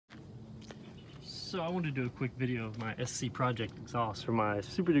So I wanted to do a quick video of my SC Project exhaust for my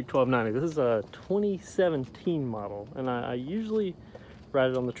Superduke 1290. This is a 2017 model, and I usually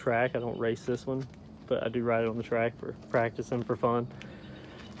ride it on the track. I don't race this one, but I do ride it on the track for practice and for fun.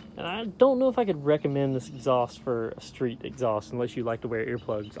 And I don't know if I could recommend this exhaust for a street exhaust unless you like to wear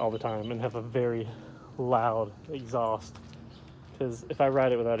earplugs all the time and have a very loud exhaust. Because if I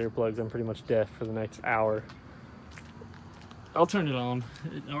ride it without earplugs, I'm pretty much deaf for the next hour. I'll turn it on.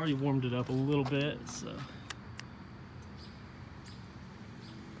 It already warmed it up a little bit,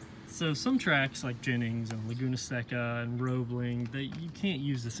 so some tracks like Jennings and Laguna Seca and Roebling, you can't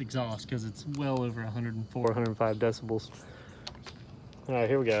use this exhaust because it's well over 104, 105 decibels. All right,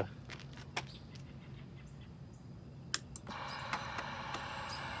 here we go.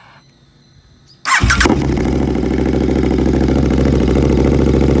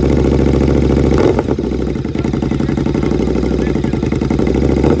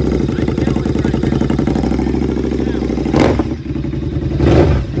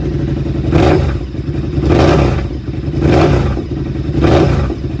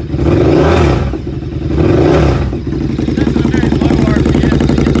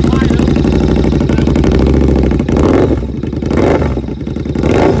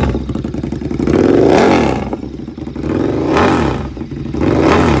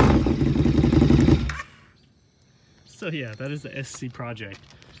 So yeah, that is the SC Project.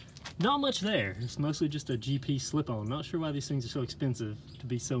 Not much there. It's mostly just a GP slip-on. Not sure why these things are so expensive to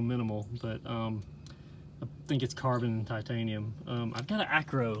be so minimal, but I think it's carbon and titanium. I've got an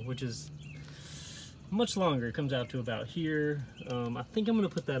Acro, which is much longer. It comes out to about here. I think I'm gonna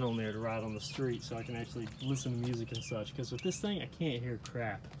put that on there to ride on the street so I can actually listen to music and such, because with this thing, I can't hear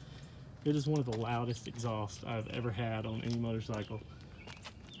crap. It is one of the loudest exhausts I've ever had on any motorcycle.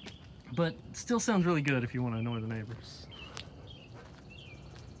 But still sounds really good if you want to annoy the neighbors.